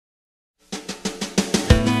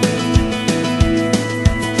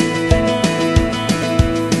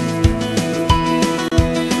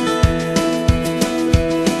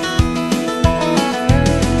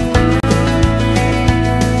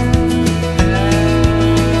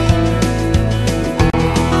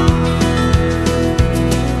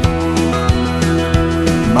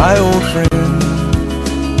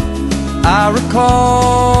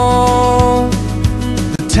recall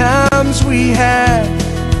the times we had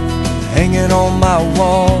hanging on my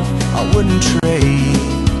wall. I wouldn't trade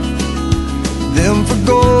them for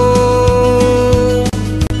gold,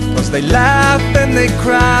 'cause they laugh and they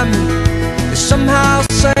cry me, they somehow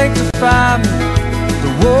sanctify me,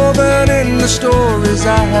 the woman in the stories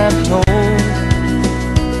I have told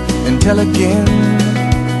and tell again.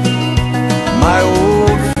 My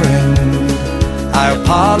old friend, I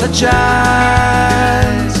apologize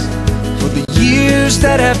for the years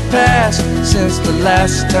that have passed since the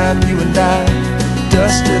last time you and I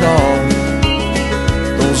dusted off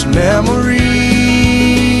those memories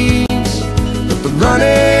of the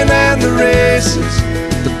running and the races,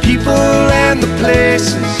 the people and the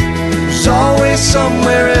places. There's always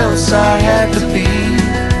somewhere else I had to be,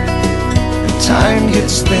 and time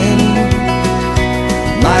gets thin.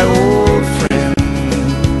 My old friend,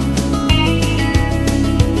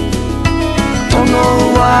 don't know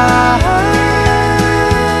why,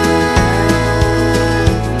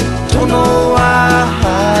 don't know why,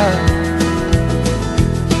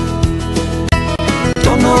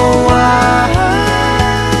 don't know why,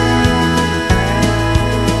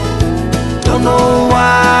 don't know why.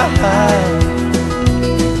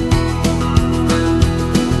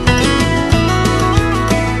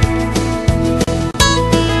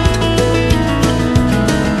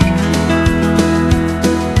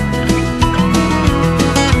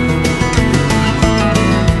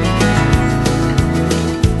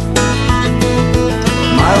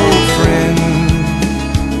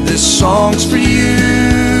 Songs for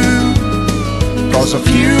you, 'cause a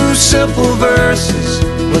few simple verses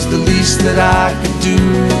was the least that I could do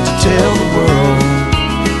to tell the world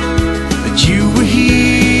that you were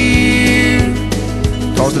here.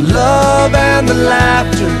 'Cause the love and the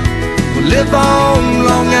laughter will live on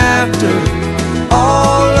long after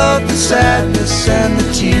all of the sadness and the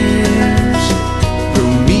tears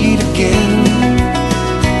will meet again.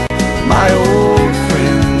 My old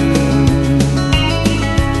friend,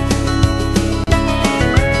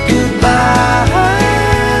 goodbye,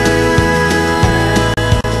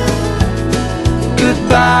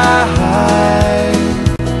 goodbye,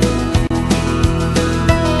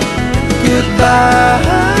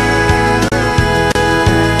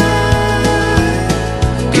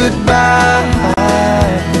 goodbye,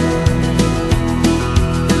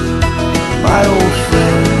 my old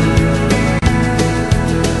friend,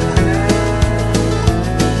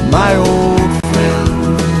 my old